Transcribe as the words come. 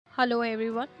Hello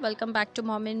everyone, welcome back to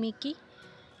Mom and Miki.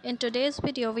 In today's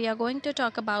video, we are going to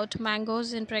talk about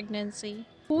mangoes in pregnancy.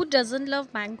 Who doesn't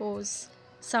love mangoes?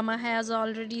 Summer has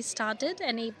already started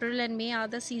and April and May are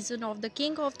the season of the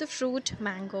king of the fruit,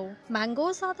 mango.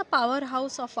 Mangoes are the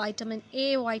powerhouse of vitamin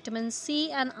A, vitamin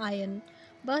C and iron.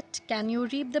 But can you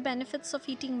reap the benefits of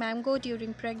eating mango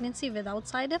during pregnancy without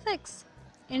side effects?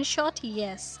 In short,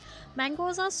 yes.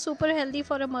 Mangoes are super healthy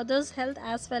for a mother's health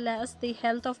as well as the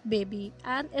health of baby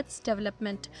and its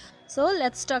development. So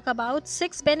let's talk about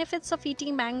 6 benefits of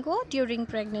eating mango during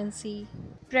pregnancy.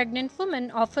 Pregnant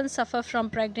women often suffer from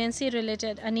pregnancy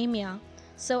related anemia.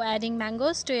 So adding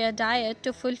mangoes to your diet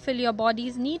to fulfill your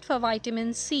body's need for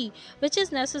vitamin C, which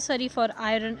is necessary for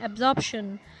iron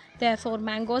absorption. Therefore,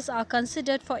 mangoes are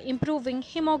considered for improving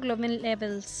hemoglobin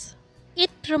levels. It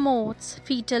promotes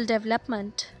fetal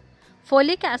development.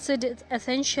 Folic acid is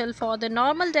essential for the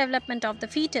normal development of the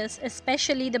fetus,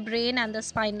 especially the brain and the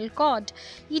spinal cord.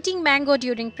 Eating mango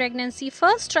during pregnancy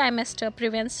first trimester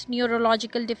prevents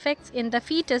neurological defects in the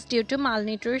fetus due to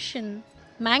malnutrition.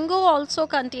 Mango also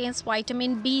contains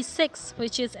vitamin B6,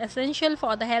 which is essential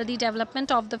for the healthy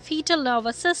development of the fetal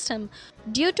nervous system.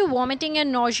 Due to vomiting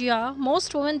and nausea,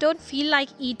 most women don't feel like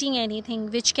eating anything,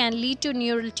 which can lead to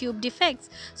neural tube defects.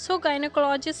 So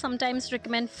gynecologists sometimes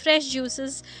recommend fresh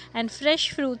juices and fresh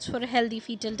fruits for healthy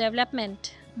fetal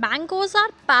development. Mangoes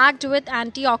are packed with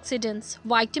antioxidants.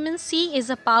 Vitamin C is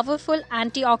a powerful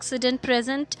antioxidant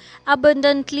present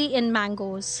abundantly in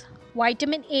mangoes.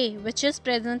 Vitamin A, which is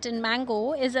present in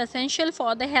mango, is essential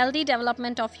for the healthy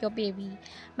development of your baby.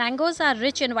 Mangoes are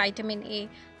rich in vitamin A,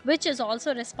 which is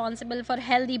also responsible for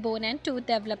healthy bone and tooth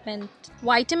development.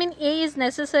 Vitamin A is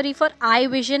necessary for eye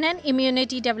vision and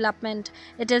immunity development.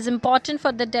 It is important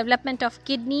for the development of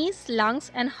kidneys,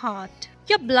 lungs, and heart.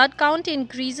 Your blood count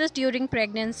increases during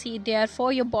pregnancy,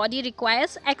 therefore your body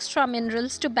requires extra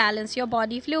minerals to balance your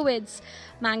body fluids.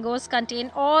 Mangoes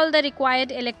contain all the required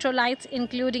electrolytes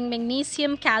including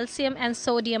magnesium, calcium and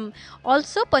sodium,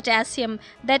 also potassium,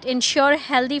 that ensure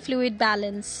healthy fluid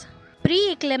balance.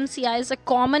 Preeclampsia is a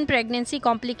common pregnancy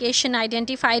complication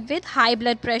identified with high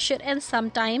blood pressure and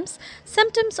sometimes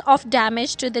symptoms of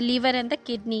damage to the liver and the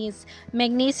kidneys.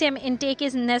 Magnesium intake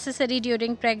is necessary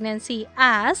during pregnancy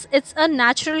as it's a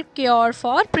natural cure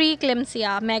for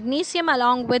preeclampsia. Magnesium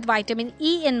along with vitamin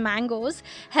E in mangoes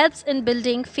helps in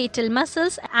building fetal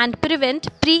muscles and prevent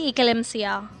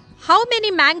preeclampsia. How many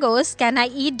mangoes can I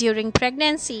eat during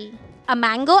pregnancy? A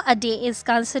mango a day is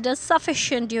considered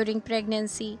sufficient during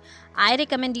pregnancy. I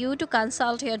recommend you to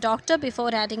consult your doctor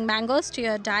before adding mangoes to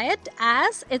your diet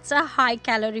as it's a high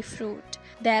calorie fruit.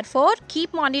 Therefore,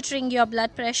 keep monitoring your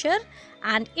blood pressure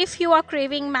and if you are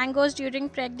craving mangoes during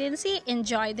pregnancy,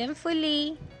 enjoy them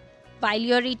fully. While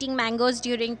you're eating mangoes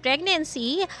during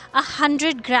pregnancy,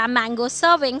 100-gram mango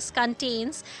servings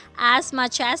contains as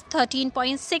much as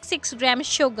 13.66 grams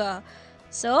sugar.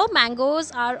 So mangoes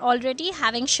are already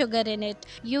having sugar in it.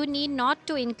 You need not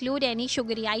to include any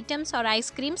sugary items or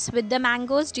ice creams with the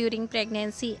mangoes during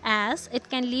pregnancy as it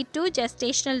can lead to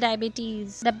gestational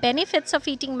diabetes. The benefits of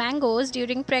eating mangoes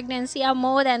during pregnancy are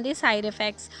more than the side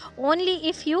effects. Only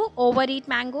if you overeat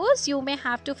mangoes, you may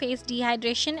have to face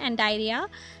dehydration and diarrhea,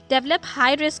 develop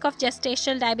high risk of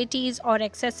gestational diabetes or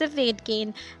excessive weight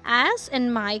gain as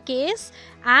in my case,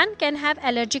 and can have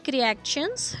allergic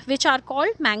reactions which are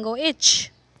called mango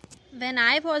itch. When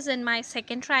I was in my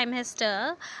second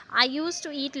trimester, I used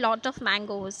to eat lot of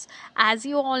mangoes. As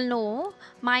you all know,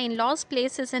 my in-laws'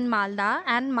 place is in Malda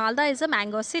and Malda is a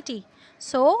mango city.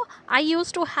 So I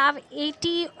used to have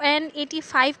 80 and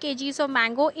 85 kgs of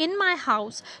mango in my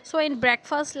house. So in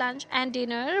breakfast, lunch and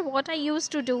dinner, what I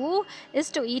used to do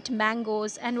is to eat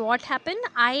mangoes. And what happened?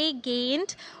 I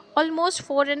gained almost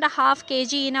 4.5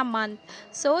 kg in a month.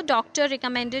 So doctor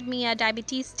recommended me a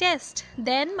diabetes test.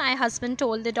 Then my husband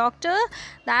told the doctor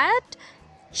that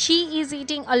she is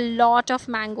eating a lot of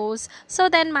mangoes. So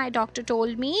then my doctor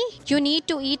told me, you need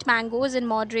to eat mangoes in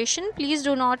moderation. Please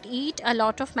do not eat a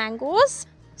lot of mangoes.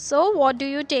 So what do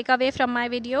you take away from my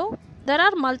video? There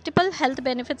are multiple health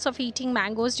benefits of eating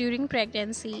mangoes during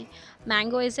pregnancy.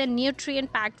 Mango is a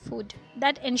nutrient-packed food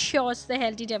that ensures the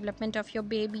healthy development of your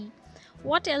baby.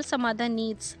 What else a mother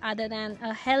needs other than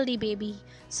a healthy baby?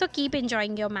 So keep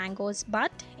enjoying your mangoes,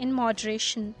 but in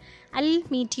moderation. I'll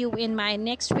meet you in my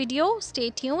next video.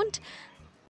 Stay tuned.